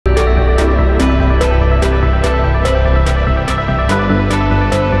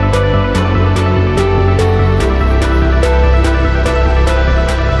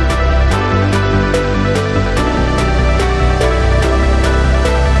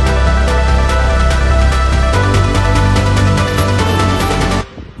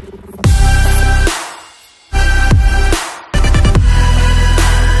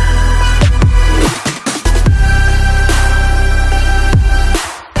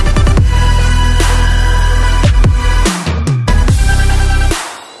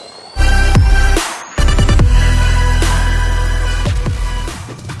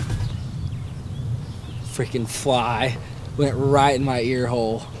freaking fly went right in my ear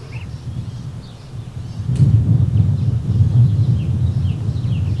hole.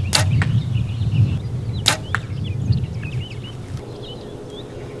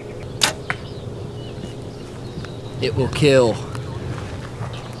 It will kill.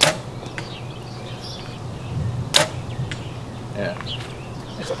 Yeah.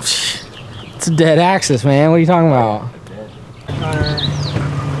 It's a dead axis, man. What are you talking about?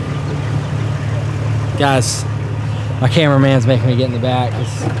 Guys, my cameraman's making me get in the back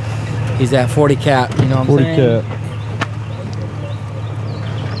because he's at 40 cap, you know what I'm 40 saying? cap.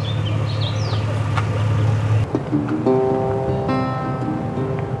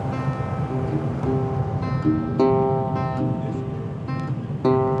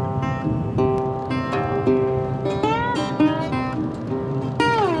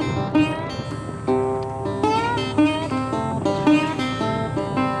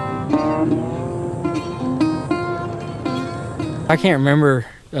 I can't remember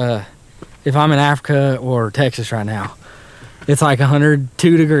if I'm in Africa or Texas right now. It's like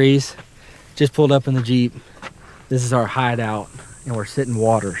 102 degrees. Just pulled up in the Jeep. This is our hideout and we're sitting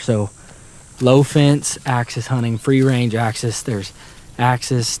water. So low fence, axis hunting, free range axis. There's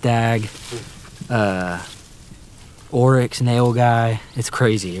axis, stag, oryx, nail guy. It's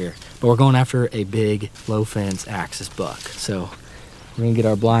crazy here. But we're going after a big low fence axis buck. So we're gonna get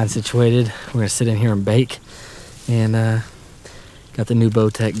our blind situated. We're gonna sit in here and bake. And got the new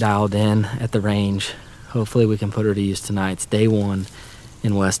Bowtech dialed in at the range. Hopefully we can put her to use tonight. It's day one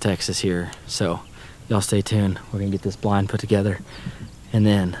in West Texas here. So y'all stay tuned. We're gonna get this blind put together and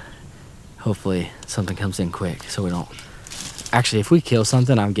then hopefully something comes in quick so we don't. Actually, if we kill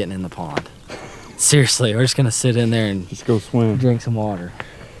something, I'm getting in the pond. Seriously, we're just gonna sit in there and just go swim. Drink some water.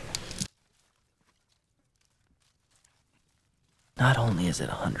 Not only is it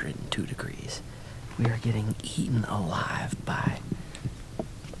 102 degrees, we are getting eaten alive by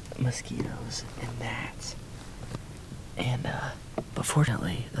mosquitoes and gnats. And but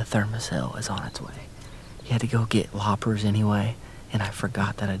fortunately the Thermacell is on its way. He had to go get loppers anyway, and I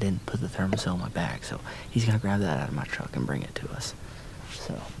forgot that I didn't put the Thermacell in my bag, so he's gonna grab that out of my truck and bring it to us.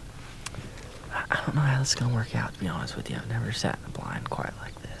 So I don't know how this is gonna work out, to be honest with you. I've never sat in a blind quite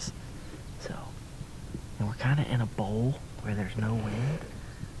like this. So, and we're kind of in a bowl where there's no wind.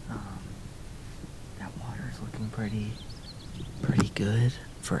 That water is looking pretty good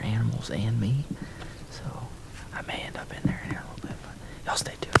for animals and me. So I may end up in there in a little bit, but y'all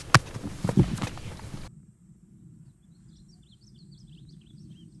stay tuned.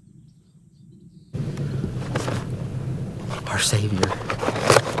 Our savior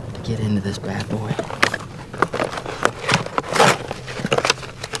to get into this bad boy.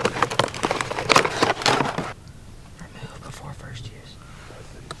 Remove before first use.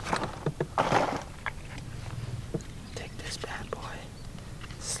 Take this bad boy,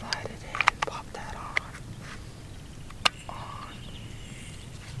 slide it in, pop that on.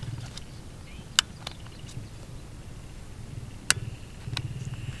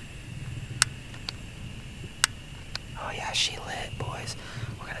 Oh yeah, she lit, boys.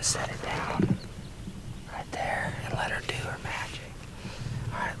 We're gonna set it down right there and let her do her magic.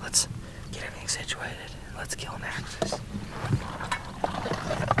 Alright, let's get everything situated. Let's kill an axis.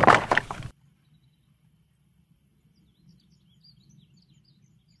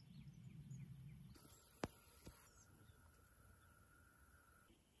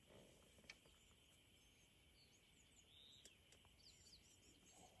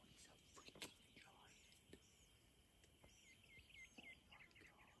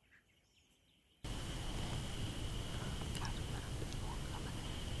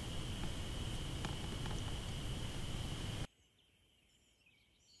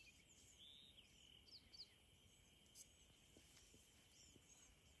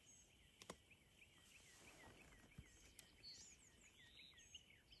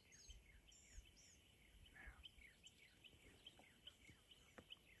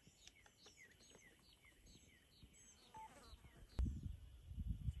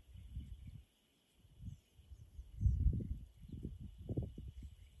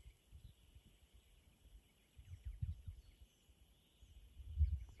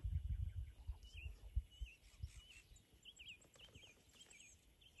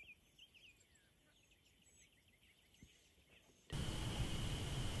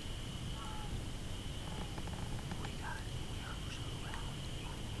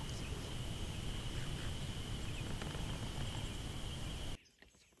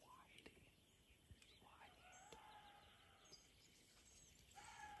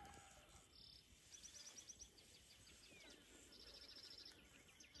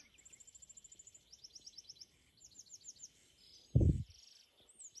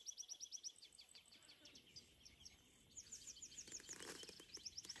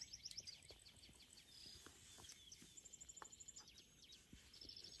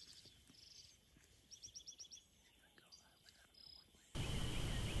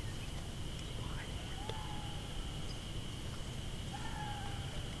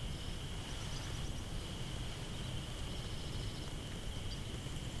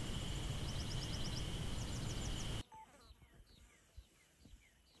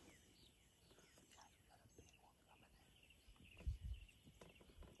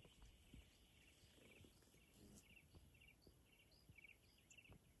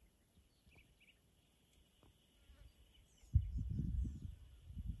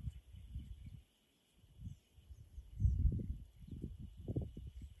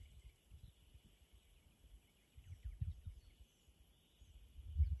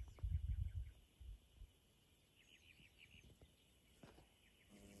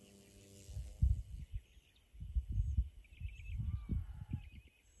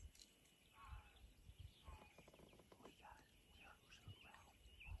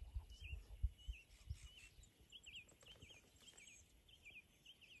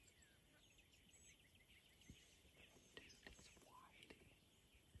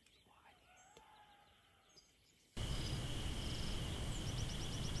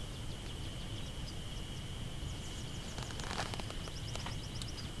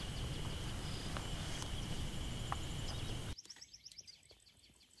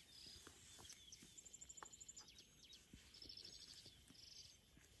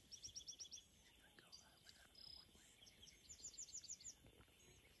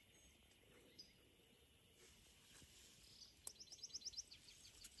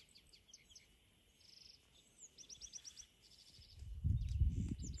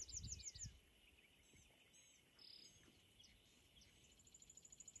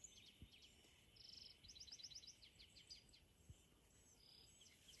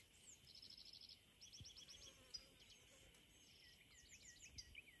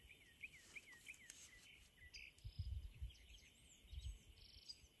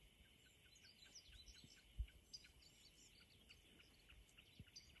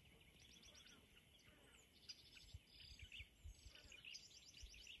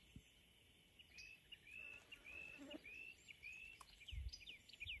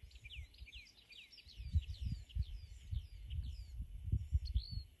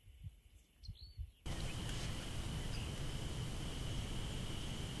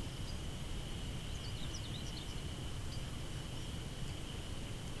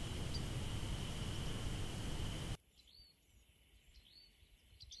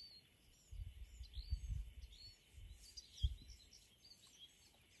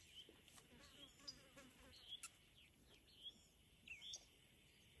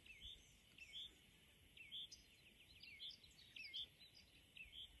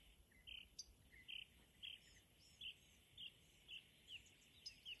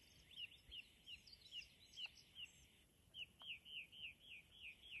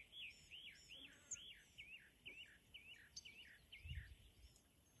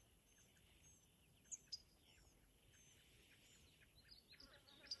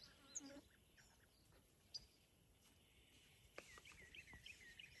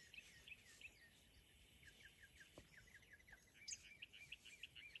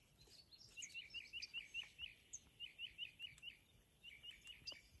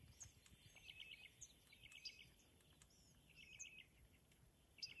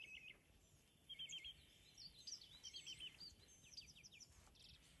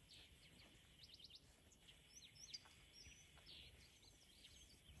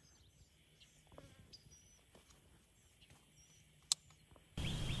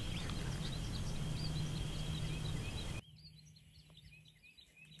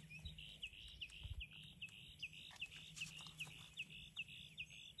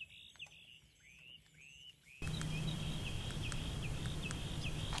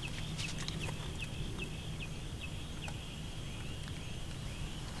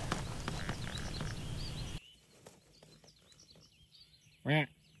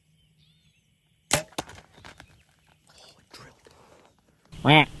 Oh,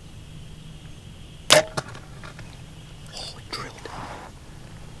 it drilled.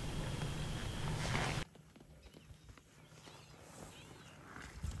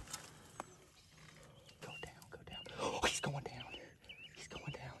 Go down, go down. Oh, he's going down. He's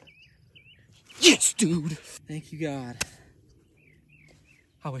going down. Yes, dude. Thank you, God.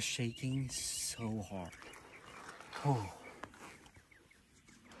 I was shaking so hard. Oh.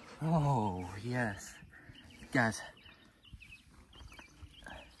 Oh, yes. Guys.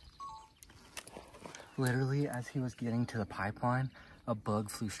 Literally, as he was getting to the pipeline, a bug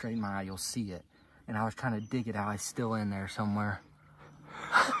flew straight in my eye. You'll see it. And I was trying to dig it out. It's still in there somewhere.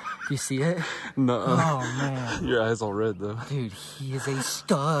 Do you see it? No. Oh, man. Your eyes all red, though. Dude, he is a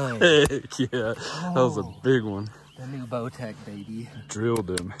stud. Heck yeah. Oh, that was a big one. The new Bowtech, baby. Drilled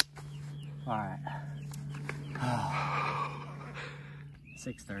him. All right. Oh.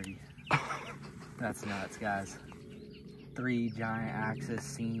 6:30. That's nuts, guys. 3 giant axis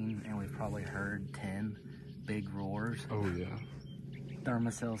seen, and we've probably heard 10 big roars. Oh, yeah.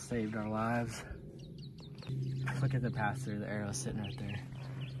 Thermacell saved our lives. Look at the pass through, the arrow sitting right there.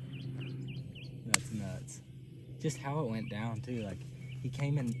 That's nuts. Just how it went down too. Like, he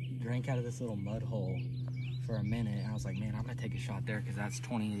came and drank out of this little mud hole for a minute, and I was like, man, I'm gonna take a shot there because that's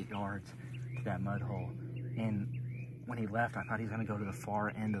 28 yards to that mud hole. And when he left, I thought he was gonna go to the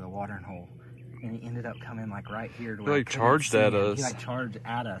far end of the watering hole, and he ended up coming like right here to where He like charged at us. He like charged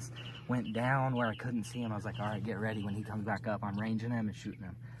at us, went down where I couldn't see him. I was like, all right, get ready. When he comes back up, I'm ranging him and shooting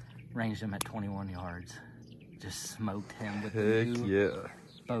him. Ranged him at 21 yards. Just smoked him with the new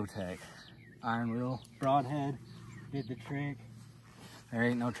Bowtech. Iron reel, broadhead, did the trick. There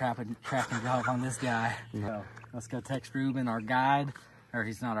ain't no tracking job on this guy. So let's go text Ruben, our guide, or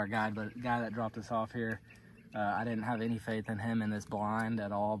he's not our guide, but the guy that dropped us off here. I didn't have any faith in him in this blind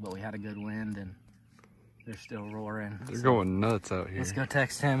at all, but we had a good wind and they're still roaring. They're going nuts out here. Let's go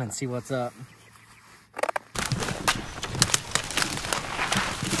text him and see what's up.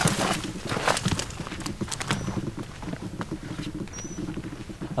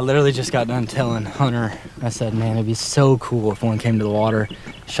 I literally just got done telling Hunter, I said, man, it'd be so cool if one came to the water,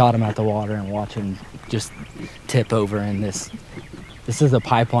 shot him at the water, and watch him just tip over in this. This is a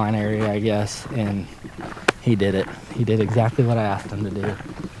pipeline area, I guess, and he did it. He did exactly what I asked him to do.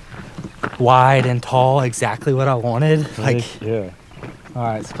 Wide and tall, exactly what I wanted. Like, yeah. All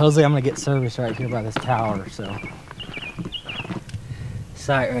right, supposedly I'm gonna get service right here by this tower, so.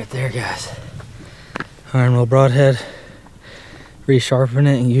 Sight right there, guys. Iron reel broadhead. Resharpen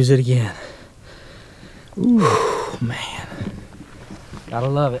it and use it again. Ooh, man. Gotta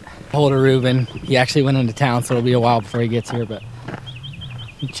love it. Hold a Ruben. He actually went into town, so it'll be a while before he gets here, but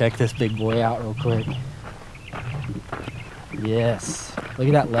check this big boy out real quick. Yes. Look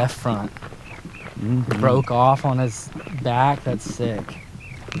at that left front. Broke off on his back. That's sick.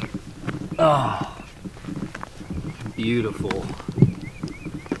 Oh. Beautiful.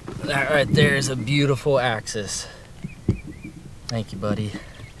 That right there is a beautiful axis. Thank you, buddy.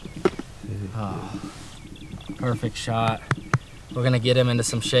 Oh, perfect shot. We're gonna get him into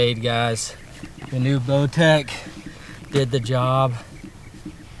some shade, guys. The new Bowtech did the job.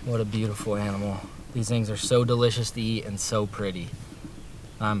 What a beautiful animal. These things are so delicious to eat and so pretty.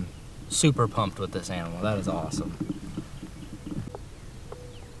 I'm super pumped with this animal. That is awesome.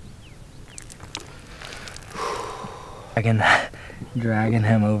 Dragging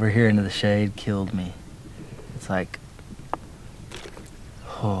him over here into the shade killed me. It's like,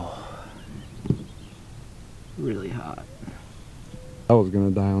 oh, really hot. I was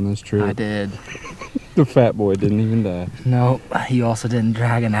gonna die on this trip. I did. The fat boy didn't even die. Nope, he also didn't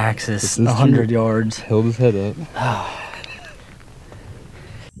drag an axis 100 yards. Held his head up.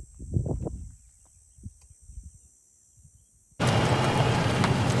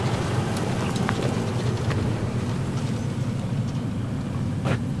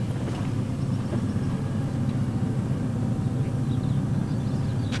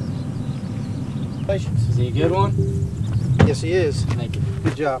 Is he a good one? Yes, he is. Thank you.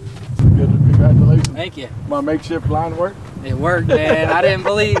 Good job. Good, congratulations. Thank you. My makeshift line work? It worked, man. I didn't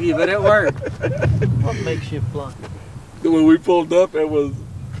believe you, but it worked. What makeshift blind? When we pulled up, it was...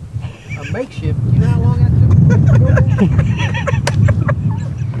 A makeshift? You know how long that took?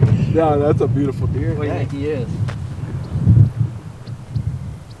 Yeah, that's a beautiful deer. What do you think he is?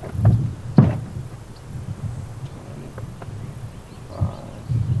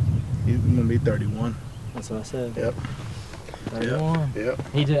 He's gonna be 31. That's what I said. Yep. 31. Yep.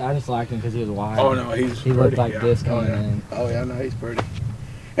 I just liked him because he was wide. Oh no, he's He pretty, looked like yeah. this coming in. Oh yeah, no, he's pretty.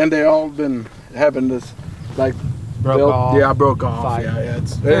 And they all been having this, like broke off. Yeah, I broke off. Fight. Yeah.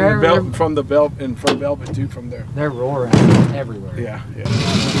 It's and They're- the belt from the belt and from velvet too from there. They're roaring everywhere. Yeah.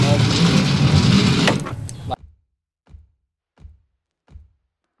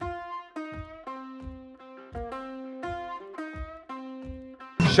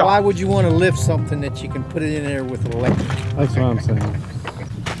 Why would you want to lift something that you can put it in there with electric? That's what I'm saying.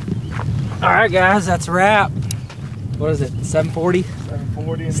 All right, guys, that's a wrap. What is it, 7:40?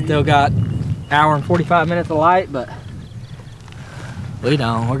 740. Still got hour and 45 minutes of light, but we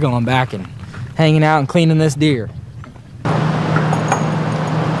don't. We're going back and hanging out and cleaning this deer.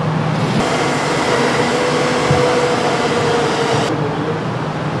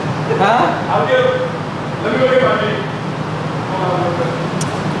 Huh? I'll get. Let me go get my knee.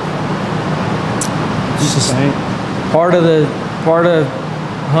 It's just Ain't. part of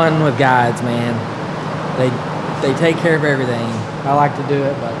hunting with guides, man. They take care of everything. I like to do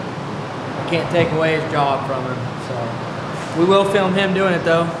it, but I can't take away his job from him. So we will film him doing it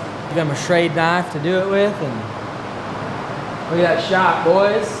though. Give him a Schrade knife to do it with, and look at that shot,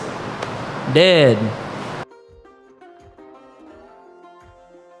 boys. Dead.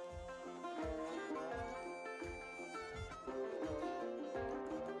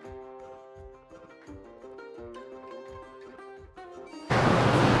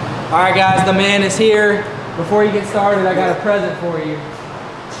 All right, guys, the man is here. Before you get started, I got a present for you.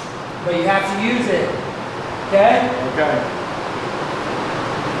 But you have to use it, okay? Okay.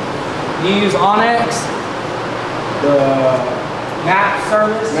 You use Onyx, The map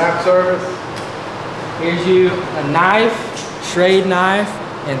service. map service. Here's you a knife, Schrade knife,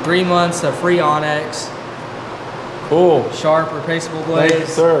 and 3 months of free Onyx. Cool. Sharp, replaceable blades. Thank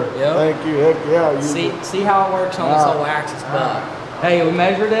you, sir. Yep. Thank you. Heck yeah. You See how it works on this Wow. old Axis buck. Hey, we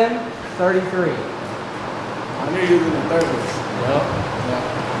measured him, 33. I knew you was in the 30s. Yep.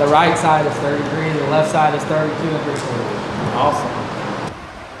 The right side is 33, the left side is 32 and 3/4. Awesome.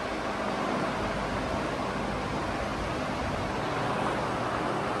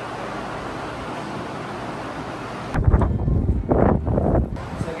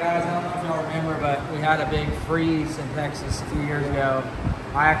 So guys, I don't know if y'all remember, but we had a big freeze in Texas 2 years ago.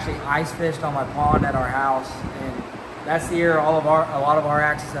 I actually ice fished on my pond at our house, and that's the year a lot of our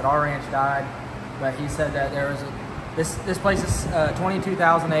axes at our ranch died. But he said that there was this place is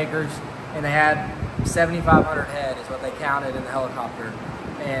 22,000 acres, and they had 7,500 head is what they counted in the helicopter,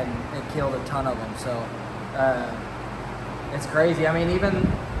 and it killed a ton of them. So it's crazy. I mean,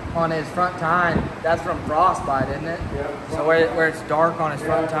 even on his front tine, that's from frostbite, isn't it? Yeah. So where it's dark on his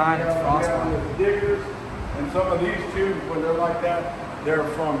front tine, it's frostbite. The diggers and some of these too, when they're like that, they're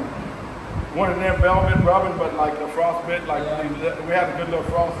from one of them velvet rubbing, but like the frost bit, like we had a good little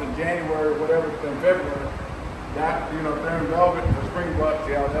frost in January, whatever, in February. That, you know, they're in velvet for spring bucks,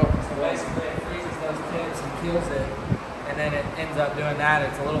 yeah, it helps. So basically it freezes those tips and kills it, and then it ends up doing that.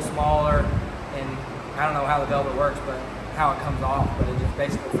 It's a little smaller, and I don't know how the velvet works, but how it comes off, but it just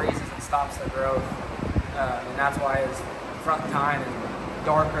basically freezes and stops the growth. And that's why his front tine is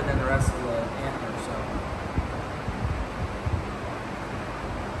darker than the rest of the antler.